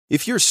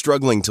If you're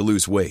struggling to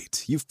lose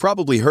weight, you've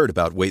probably heard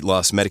about weight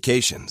loss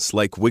medications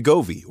like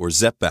Wegovy or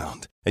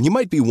Zepbound, and you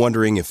might be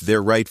wondering if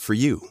they're right for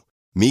you.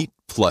 Meet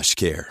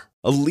PlushCare,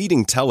 a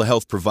leading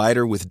telehealth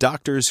provider with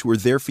doctors who are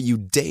there for you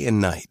day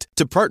and night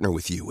to partner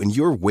with you in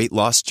your weight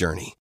loss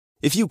journey.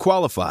 If you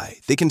qualify,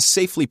 they can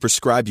safely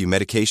prescribe you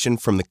medication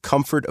from the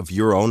comfort of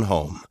your own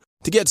home.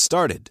 To get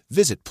started,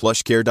 visit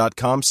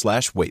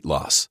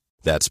plushcare.com/weightloss.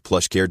 That's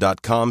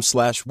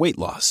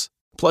plushcare.com/weightloss.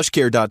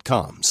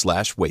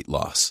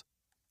 plushcare.com/weightloss.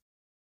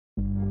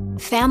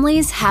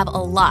 Families have a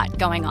lot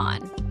going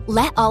on.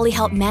 Let Ollie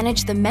help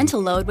manage the mental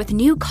load with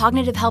new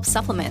cognitive help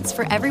supplements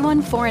for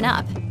everyone 4 and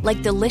up,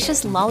 like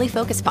delicious Lolly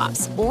Focus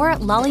Pops or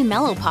Lolly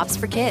Mellow Pops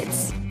for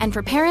kids. And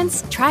for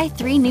parents, try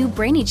 3 new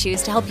Brainy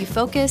Chews to help you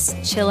focus,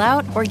 chill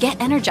out, or get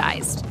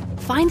energized.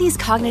 Find these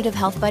cognitive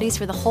health buddies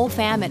for the whole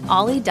fam at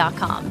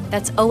ollie.com.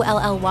 That's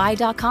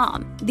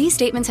OLLY.com. These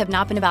statements have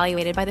not been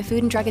evaluated by the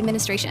Food and Drug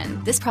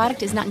Administration. This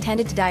product is not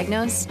intended to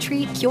diagnose,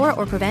 treat, cure,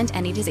 or prevent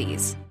any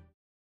disease.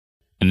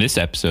 In this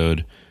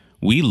episode,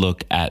 we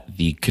look at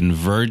the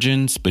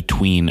convergence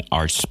between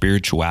our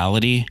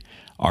spirituality,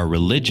 our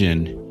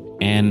religion,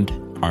 and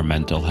our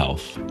mental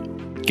health.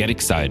 Get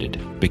excited,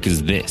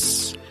 because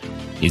this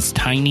is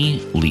Tiny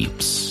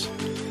Leaps,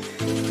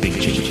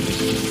 Big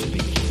Changes.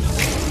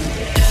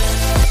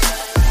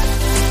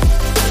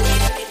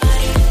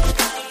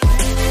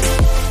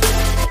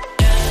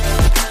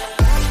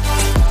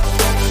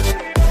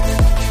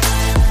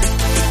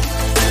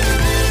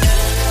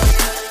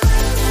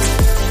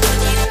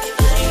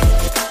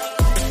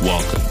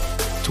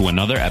 To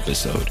another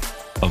episode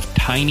of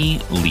Tiny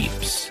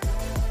Leaps,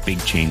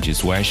 Big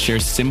Changes, where I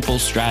share simple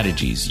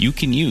strategies you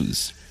can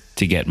use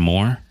to get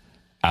more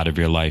out of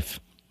your life.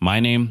 My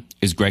name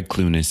is Greg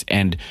Clunis,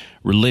 and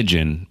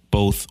religion,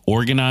 both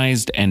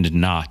organized and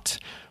not,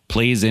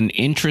 plays an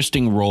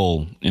interesting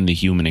role in the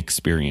human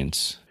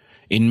experience.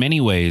 In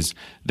many ways,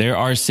 there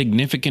are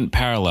significant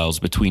parallels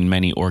between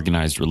many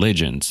organized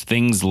religions,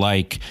 things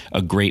like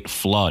a great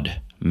flood,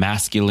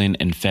 masculine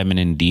and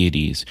feminine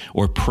deities,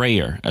 or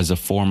prayer as a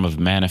form of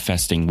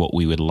manifesting what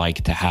we would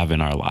like to have in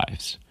our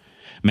lives.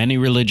 Many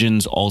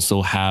religions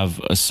also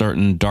have a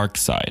certain dark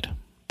side.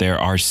 There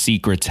are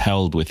secrets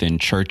held within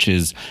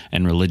churches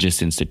and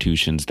religious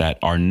institutions that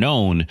are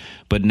known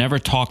but never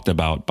talked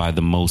about by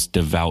the most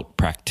devout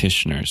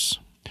practitioners.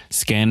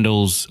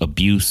 Scandals,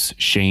 abuse,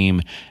 shame,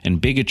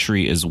 and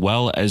bigotry, as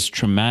well as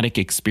traumatic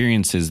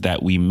experiences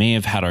that we may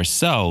have had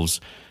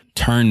ourselves,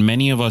 turn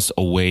many of us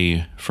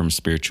away from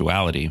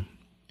spirituality.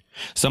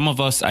 Some of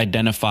us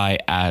identify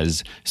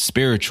as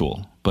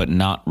spiritual, but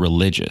not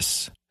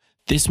religious.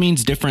 This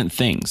means different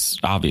things,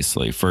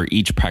 obviously, for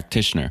each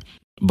practitioner.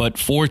 But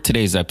for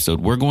today's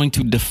episode, we're going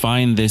to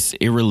define this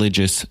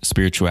irreligious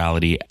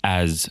spirituality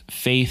as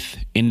faith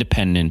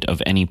independent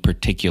of any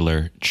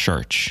particular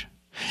church.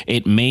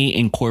 It may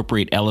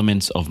incorporate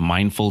elements of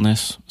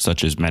mindfulness,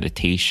 such as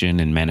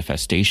meditation and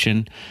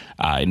manifestation.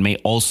 It may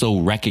also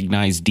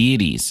recognize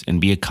deities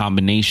and be a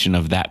combination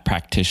of that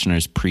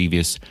practitioner's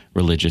previous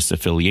religious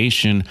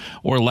affiliation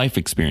or life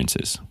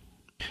experiences.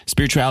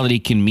 Spirituality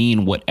can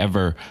mean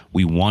whatever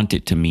we want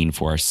it to mean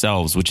for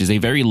ourselves, which is a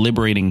very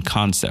liberating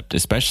concept,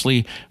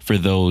 especially for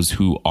those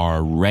who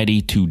are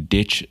ready to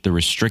ditch the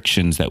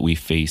restrictions that we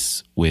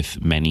face with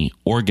many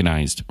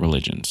organized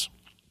religions.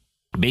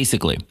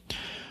 Basically,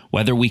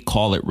 whether we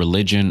call it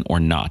religion or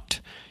not,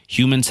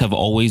 humans have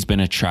always been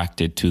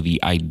attracted to the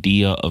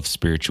idea of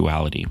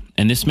spirituality.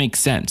 And this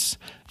makes sense.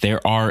 There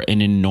are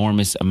an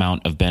enormous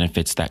amount of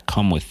benefits that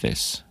come with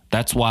this.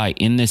 That's why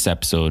in this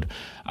episode,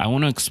 I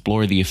want to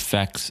explore the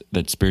effects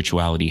that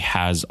spirituality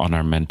has on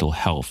our mental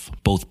health,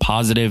 both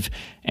positive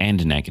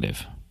and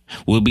negative.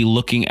 We'll be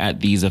looking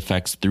at these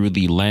effects through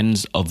the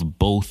lens of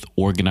both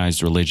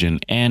organized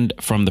religion and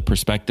from the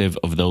perspective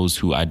of those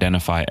who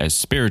identify as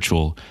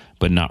spiritual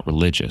but not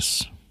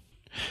religious.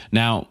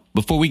 Now,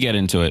 before we get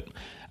into it,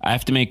 I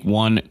have to make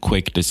one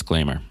quick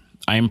disclaimer.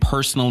 I am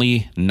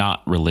personally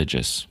not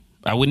religious.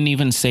 I wouldn't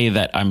even say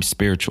that I'm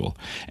spiritual,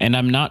 and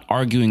I'm not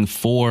arguing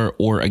for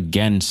or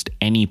against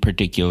any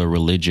particular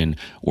religion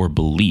or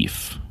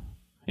belief.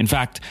 In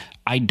fact,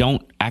 I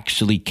don't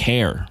actually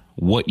care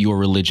what your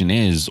religion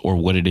is or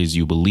what it is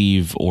you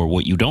believe or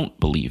what you don't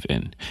believe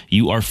in.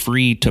 You are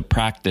free to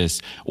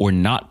practice or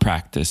not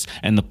practice,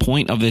 and the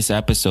point of this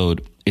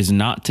episode is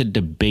not to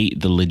debate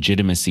the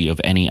legitimacy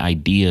of any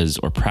ideas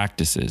or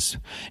practices.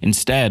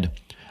 Instead,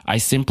 I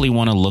simply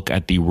want to look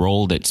at the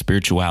role that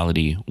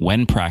spirituality,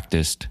 when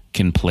practiced,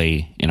 can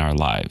play in our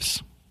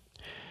lives.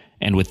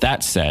 And with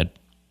that said,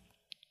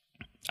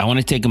 I want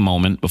to take a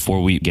moment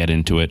before we get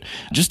into it,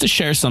 just to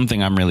share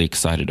something I'm really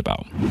excited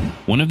about.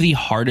 One of the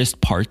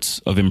hardest parts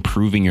of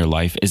improving your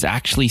life is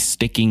actually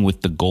sticking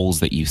with the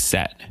goals that you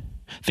set.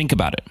 Think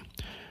about it.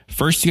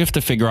 First, you have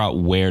to figure out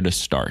where to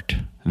start.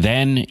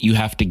 Then you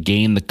have to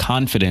gain the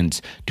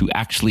confidence to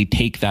actually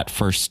take that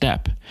first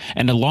step.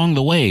 And along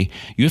the way,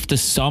 you have to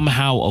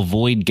somehow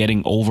avoid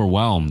getting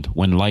overwhelmed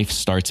when life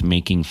starts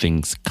making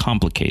things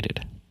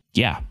complicated.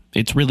 Yeah,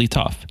 it's really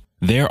tough.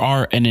 There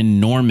are an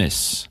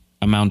enormous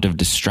amount of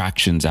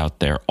distractions out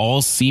there,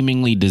 all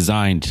seemingly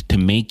designed to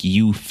make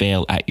you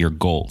fail at your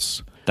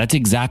goals. That's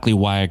exactly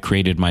why I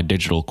created my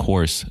digital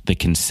course, The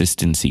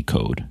Consistency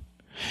Code.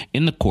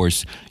 In the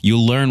course,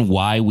 you'll learn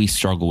why we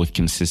struggle with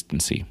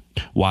consistency,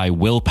 why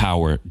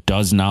willpower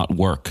does not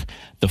work,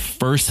 the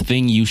first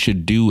thing you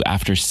should do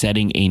after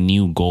setting a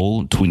new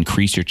goal to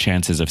increase your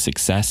chances of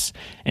success,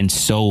 and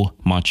so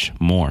much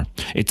more.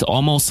 It's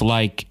almost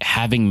like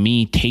having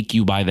me take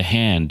you by the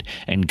hand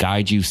and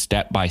guide you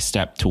step by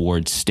step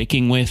towards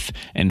sticking with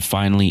and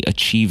finally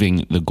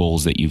achieving the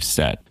goals that you've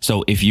set.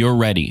 So if you're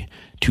ready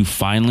to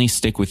finally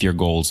stick with your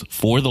goals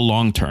for the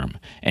long term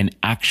and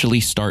actually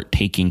start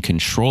taking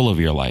control of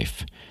your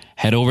life,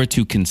 head over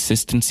to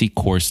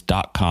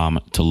consistencycourse.com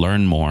to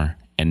learn more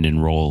and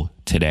enroll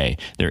today.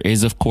 There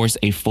is, of course,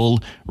 a full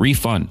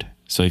refund.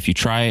 So if you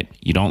try it,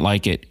 you don't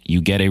like it,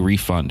 you get a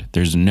refund.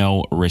 There's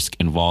no risk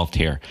involved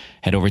here.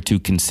 Head over to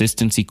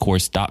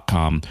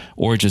consistencycourse.com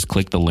or just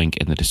click the link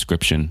in the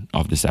description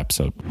of this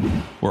episode.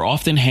 We're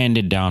often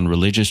handed down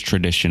religious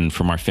tradition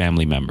from our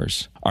family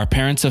members. Our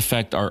parents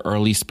affect our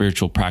early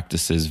spiritual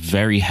practices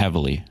very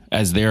heavily,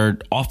 as they're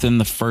often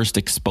the first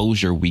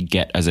exposure we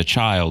get as a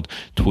child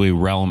to a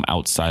realm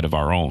outside of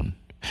our own.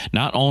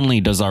 Not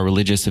only does our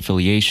religious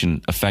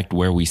affiliation affect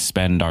where we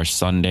spend our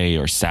Sunday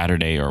or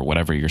Saturday or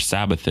whatever your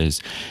Sabbath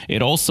is,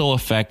 it also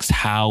affects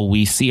how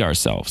we see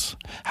ourselves,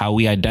 how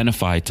we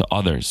identify to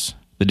others,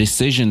 the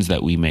decisions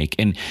that we make,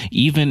 and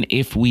even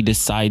if we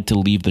decide to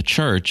leave the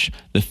church,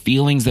 the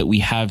feelings that we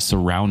have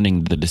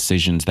surrounding the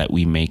decisions that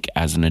we make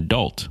as an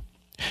adult.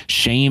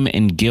 Shame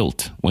and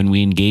guilt when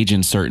we engage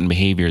in certain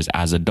behaviors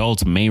as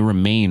adults may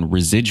remain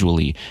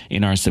residually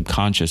in our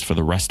subconscious for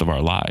the rest of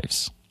our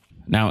lives.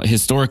 Now,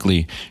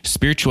 historically,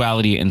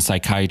 spirituality and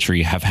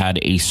psychiatry have had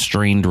a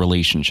strained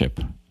relationship.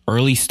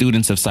 Early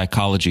students of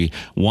psychology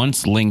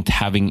once linked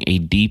having a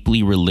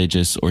deeply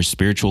religious or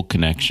spiritual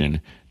connection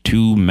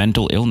to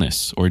mental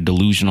illness or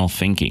delusional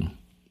thinking.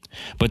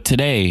 But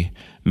today,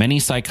 many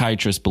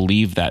psychiatrists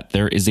believe that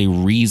there is a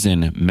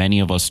reason many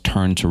of us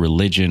turn to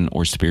religion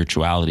or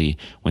spirituality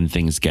when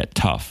things get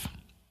tough.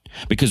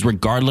 Because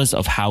regardless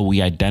of how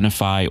we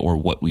identify or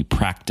what we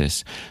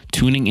practice,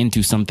 tuning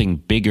into something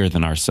bigger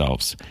than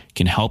ourselves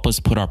can help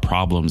us put our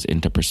problems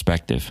into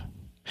perspective.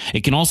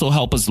 It can also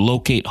help us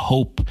locate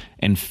hope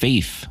and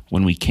faith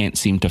when we can't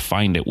seem to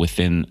find it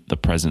within the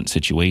present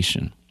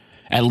situation.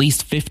 At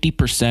least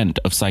 50%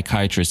 of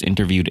psychiatrists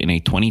interviewed in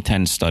a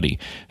 2010 study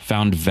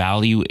found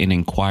value in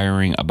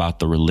inquiring about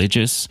the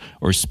religious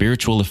or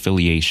spiritual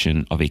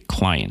affiliation of a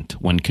client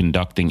when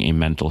conducting a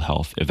mental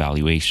health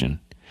evaluation.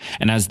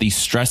 And as the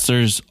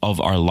stressors of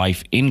our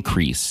life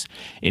increase,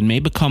 it may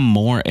become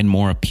more and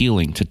more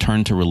appealing to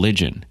turn to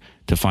religion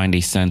to find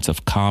a sense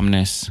of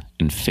calmness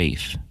and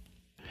faith.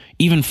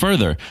 Even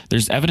further,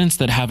 there's evidence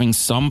that having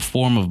some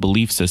form of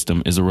belief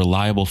system is a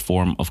reliable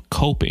form of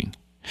coping.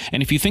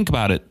 And if you think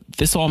about it,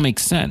 this all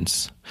makes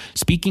sense.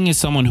 Speaking as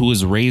someone who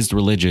was raised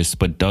religious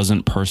but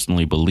doesn't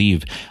personally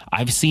believe,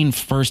 I've seen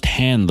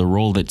firsthand the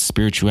role that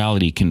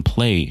spirituality can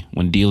play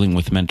when dealing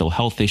with mental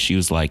health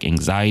issues like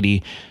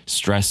anxiety,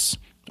 stress,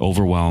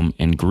 overwhelm,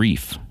 and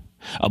grief.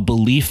 A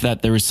belief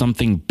that there is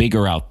something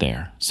bigger out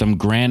there, some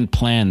grand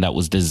plan that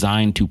was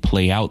designed to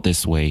play out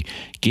this way,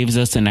 gives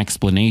us an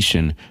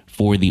explanation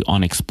for the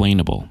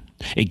unexplainable.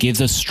 It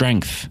gives us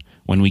strength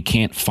when we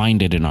can't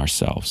find it in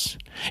ourselves.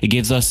 It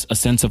gives us a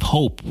sense of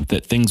hope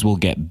that things will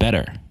get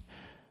better,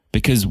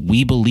 because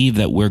we believe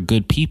that we're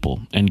good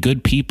people, and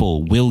good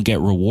people will get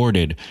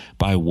rewarded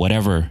by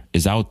whatever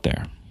is out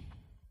there.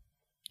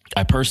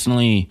 I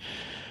personally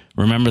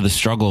remember the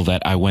struggle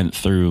that I went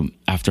through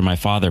after my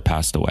father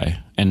passed away,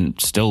 and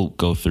still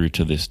go through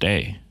to this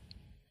day.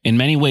 In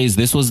many ways,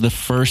 this was the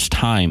first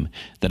time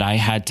that I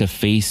had to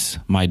face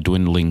my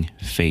dwindling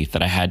faith,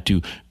 that I had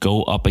to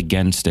go up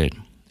against it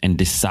and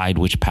decide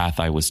which path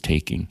I was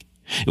taking.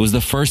 It was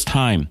the first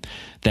time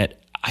that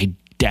I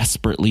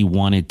desperately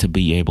wanted to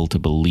be able to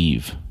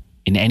believe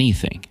in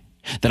anything,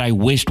 that I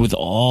wished with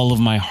all of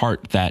my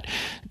heart that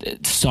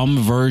some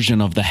version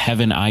of the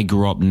heaven I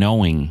grew up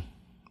knowing,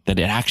 that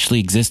it actually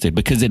existed,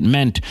 because it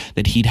meant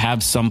that he'd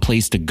have some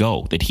place to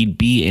go, that he'd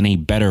be in a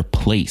better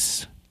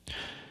place.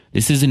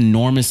 This is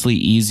enormously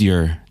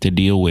easier to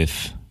deal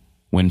with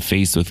when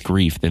faced with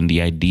grief than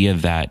the idea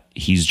that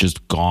he's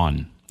just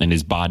gone and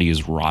his body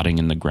is rotting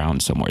in the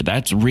ground somewhere.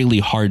 That's really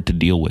hard to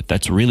deal with.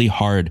 That's really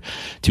hard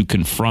to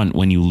confront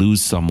when you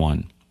lose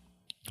someone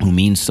who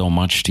means so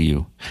much to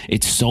you.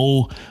 It's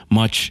so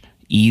much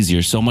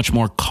easier, so much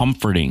more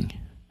comforting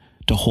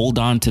to hold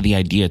on to the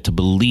idea, to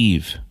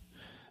believe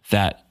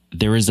that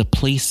there is a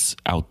place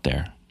out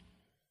there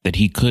that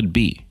he could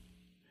be.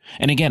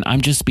 And again,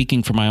 I'm just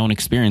speaking from my own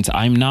experience.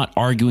 I'm not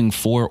arguing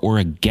for or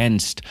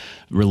against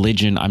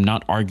religion. I'm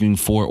not arguing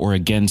for or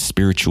against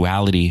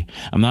spirituality.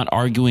 I'm not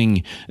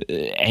arguing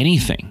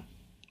anything.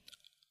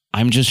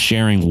 I'm just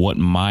sharing what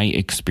my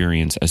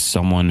experience as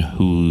someone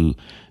who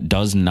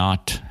does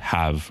not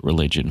have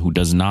religion, who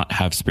does not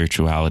have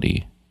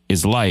spirituality,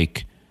 is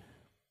like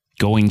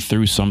going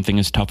through something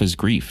as tough as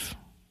grief,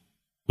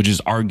 which is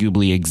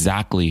arguably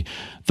exactly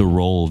the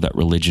role that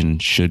religion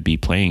should be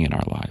playing in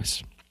our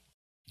lives.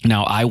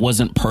 Now, I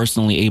wasn't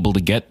personally able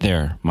to get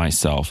there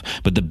myself,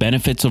 but the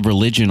benefits of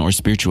religion or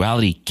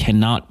spirituality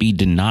cannot be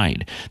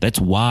denied. That's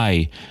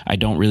why I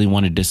don't really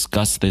want to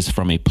discuss this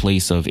from a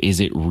place of, is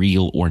it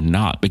real or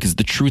not? Because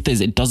the truth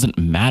is, it doesn't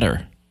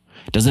matter.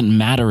 It doesn't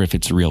matter if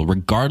it's real,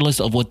 regardless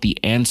of what the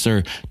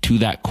answer to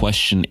that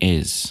question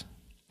is.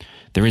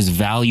 There is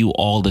value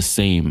all the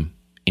same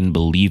in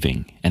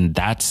believing, and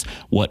that's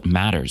what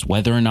matters.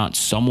 Whether or not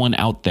someone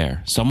out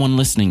there, someone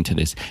listening to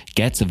this,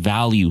 gets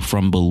value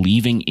from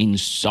believing in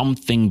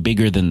something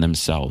bigger than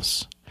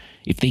themselves,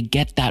 if they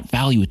get that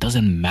value, it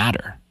doesn't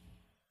matter.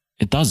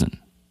 It doesn't.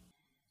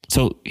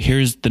 So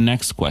here's the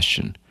next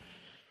question.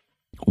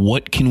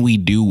 What can we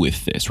do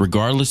with this,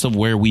 regardless of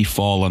where we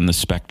fall on the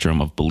spectrum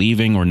of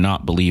believing or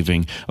not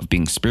believing, of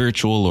being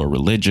spiritual or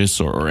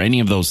religious or any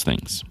of those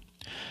things?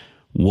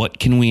 What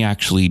can we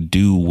actually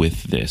do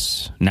with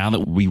this now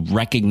that we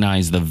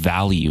recognize the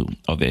value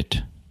of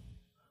it?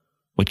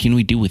 What can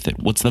we do with it?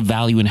 What's the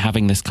value in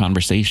having this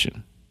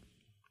conversation?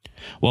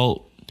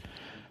 Well,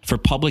 for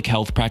public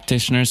health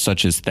practitioners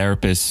such as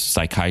therapists,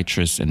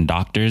 psychiatrists, and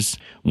doctors,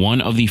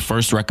 one of the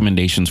first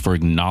recommendations for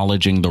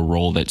acknowledging the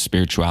role that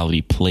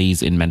spirituality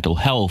plays in mental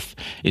health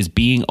is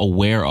being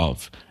aware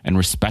of and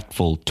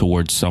respectful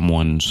towards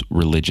someone's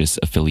religious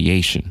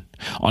affiliation.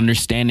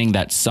 Understanding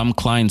that some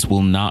clients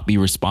will not be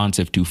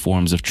responsive to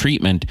forms of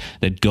treatment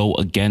that go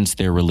against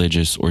their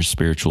religious or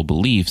spiritual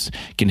beliefs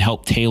can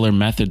help tailor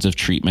methods of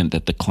treatment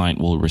that the client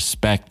will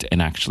respect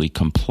and actually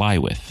comply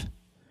with.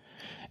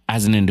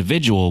 As an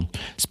individual,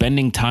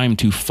 spending time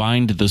to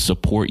find the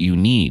support you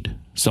need,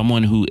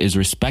 someone who is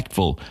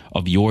respectful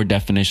of your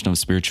definition of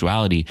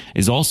spirituality,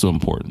 is also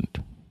important.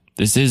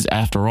 This is,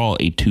 after all,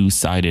 a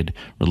two-sided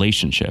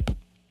relationship.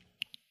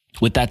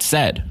 With that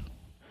said,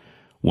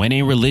 when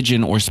a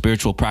religion or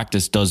spiritual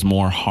practice does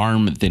more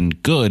harm than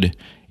good,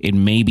 it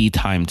may be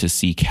time to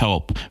seek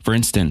help. For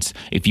instance,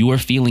 if you are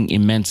feeling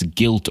immense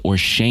guilt or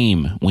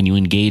shame when you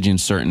engage in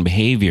certain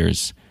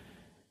behaviors,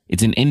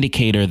 it's an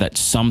indicator that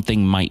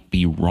something might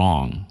be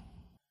wrong.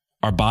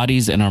 Our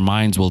bodies and our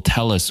minds will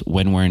tell us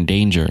when we're in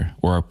danger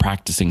or are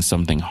practicing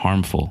something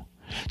harmful.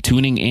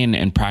 Tuning in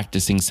and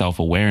practicing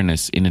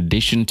self-awareness in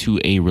addition to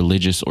a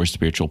religious or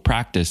spiritual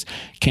practice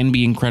can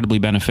be incredibly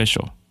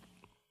beneficial.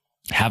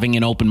 Having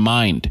an open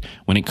mind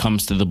when it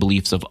comes to the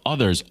beliefs of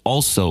others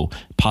also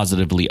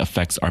positively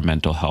affects our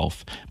mental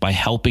health by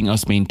helping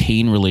us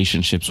maintain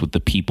relationships with the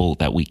people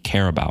that we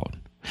care about.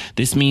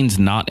 This means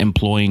not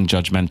employing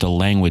judgmental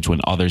language when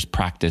others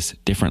practice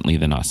differently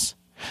than us.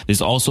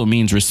 This also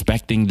means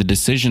respecting the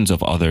decisions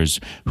of others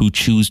who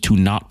choose to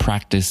not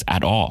practice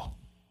at all.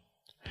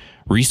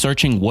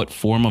 Researching what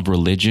form of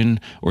religion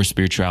or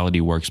spirituality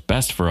works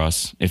best for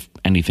us, if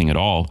anything at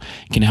all,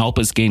 can help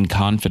us gain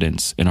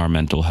confidence in our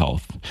mental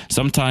health.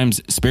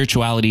 Sometimes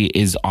spirituality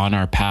is on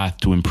our path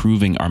to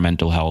improving our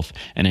mental health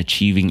and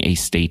achieving a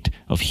state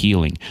of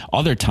healing.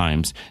 Other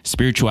times,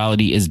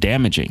 spirituality is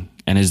damaging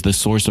and is the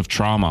source of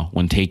trauma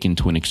when taken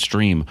to an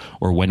extreme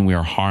or when we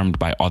are harmed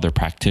by other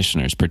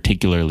practitioners,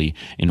 particularly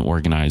in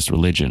organized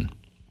religion.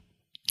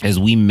 As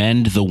we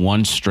mend the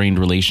once strained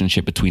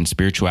relationship between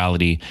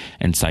spirituality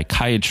and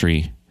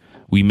psychiatry,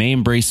 we may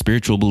embrace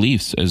spiritual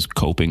beliefs as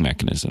coping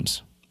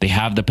mechanisms. They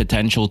have the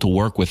potential to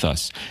work with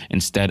us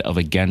instead of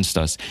against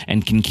us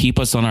and can keep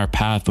us on our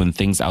path when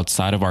things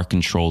outside of our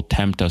control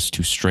tempt us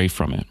to stray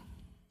from it.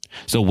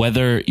 So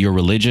whether your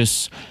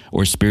religious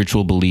or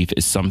spiritual belief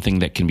is something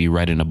that can be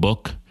read in a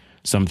book,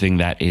 something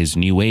that is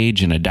new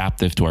age and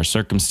adaptive to our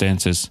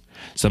circumstances,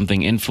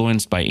 something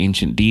influenced by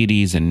ancient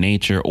deities and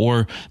nature,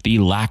 or the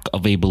lack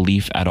of a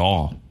belief at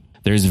all,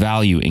 there's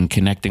value in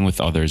connecting with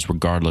others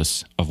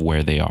regardless of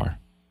where they are.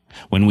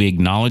 When we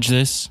acknowledge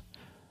this,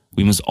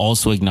 we must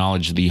also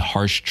acknowledge the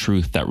harsh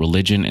truth that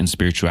religion and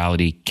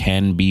spirituality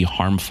can be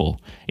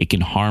harmful. It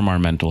can harm our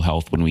mental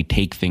health when we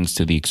take things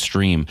to the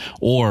extreme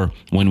or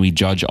when we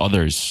judge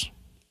others.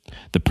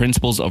 The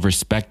principles of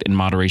respect and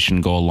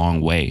moderation go a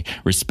long way,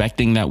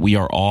 respecting that we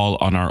are all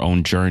on our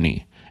own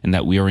journey and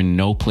that we are in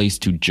no place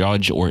to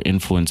judge or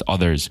influence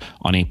others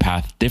on a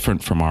path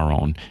different from our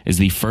own is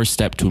the first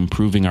step to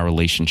improving our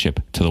relationship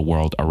to the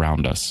world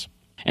around us.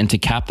 And to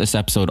cap this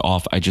episode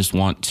off, I just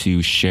want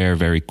to share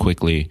very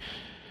quickly.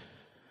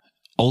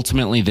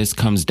 Ultimately, this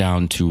comes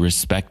down to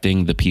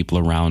respecting the people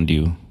around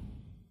you,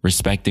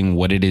 respecting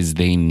what it is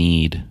they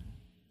need.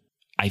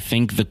 I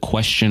think the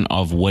question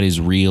of what is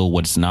real,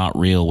 what's not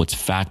real, what's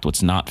fact,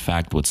 what's not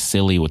fact, what's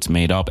silly, what's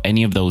made up,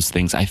 any of those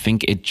things, I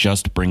think it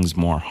just brings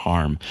more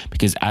harm.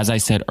 Because as I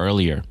said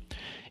earlier,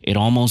 it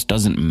almost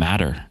doesn't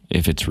matter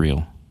if it's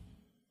real.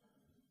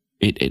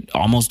 It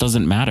almost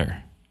doesn't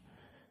matter.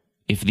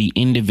 If the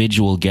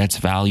individual gets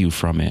value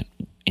from it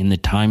in the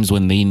times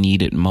when they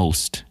need it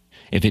most,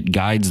 if it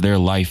guides their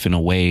life in a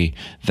way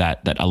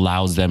that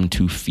allows them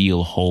to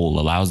feel whole,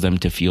 allows them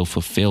to feel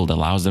fulfilled,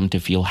 allows them to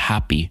feel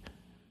happy,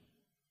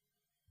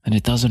 then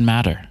it doesn't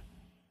matter.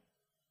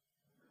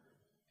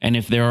 And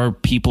if there are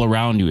people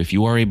around you, if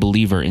you are a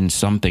believer in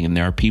something and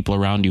there are people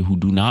around you who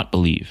do not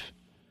believe,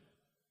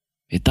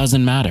 It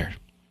doesn't matter.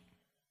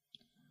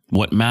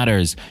 What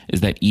matters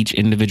is that each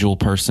individual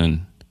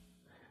person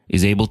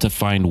is able to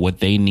find what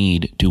they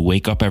need to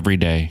wake up every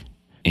day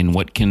in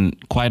what can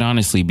quite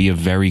honestly be a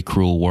very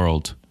cruel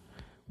world.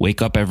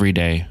 Wake up every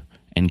day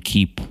and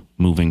keep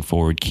moving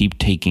forward, keep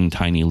taking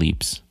tiny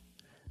leaps.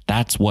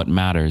 That's what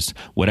matters.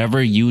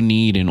 Whatever you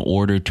need in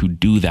order to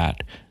do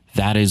that,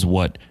 that is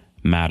what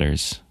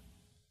matters.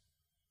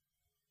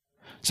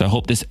 So I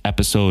hope this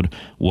episode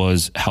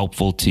was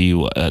helpful to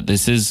you.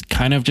 This is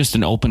kind of just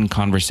an open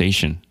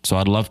conversation. So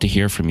I'd love to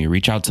hear from you.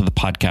 Reach out to the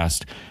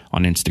podcast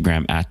on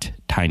Instagram at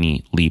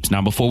Tiny Leaps.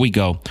 Now, before we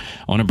go,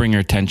 I want to bring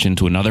your attention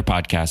to another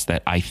podcast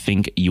that I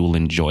think you will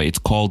enjoy. It's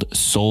called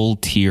Soul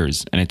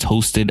Tears, and it's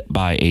hosted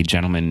by a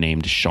gentleman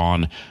named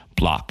Sean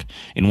Block.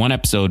 In one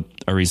episode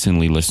I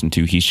recently listened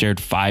to, he shared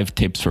 5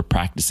 tips for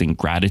practicing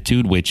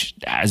gratitude, which,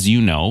 as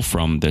you know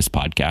from this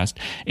podcast,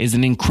 is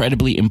an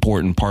incredibly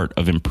important part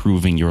of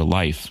improving your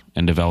life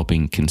and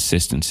developing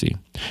consistency.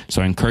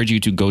 So I encourage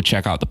you to go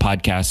check out the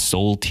podcast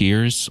Soul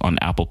Tears on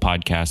Apple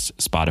Podcasts,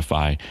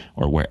 Spotify,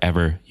 or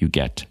wherever you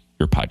get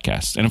your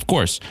podcasts. And of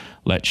course,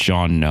 let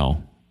Sean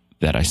know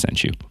that I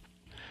sent you.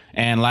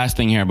 And last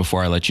thing here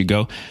before I let you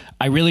go,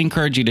 I really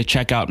encourage you to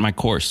check out my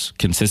course,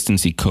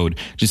 Consistency Code.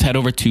 Just head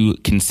over to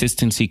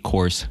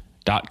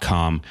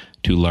consistencycourse.com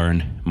to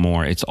learn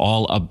more. It's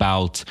all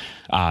about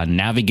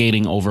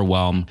navigating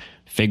overwhelm,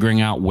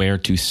 figuring out where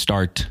to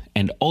start,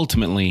 and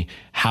ultimately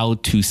how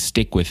to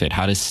stick with it,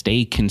 how to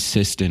stay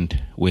consistent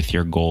with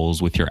your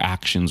goals, with your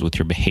actions, with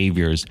your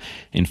behaviors,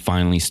 and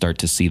finally start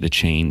to see the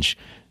change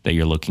that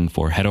you're looking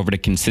for. Head over to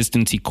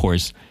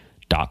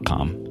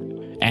consistencycourse.com.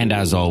 And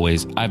as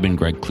always, I've been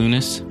Greg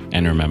Clunis,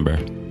 and remember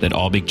that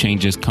all big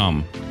changes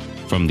come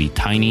from the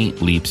tiny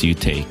leaps you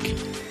take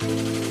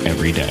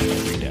every day.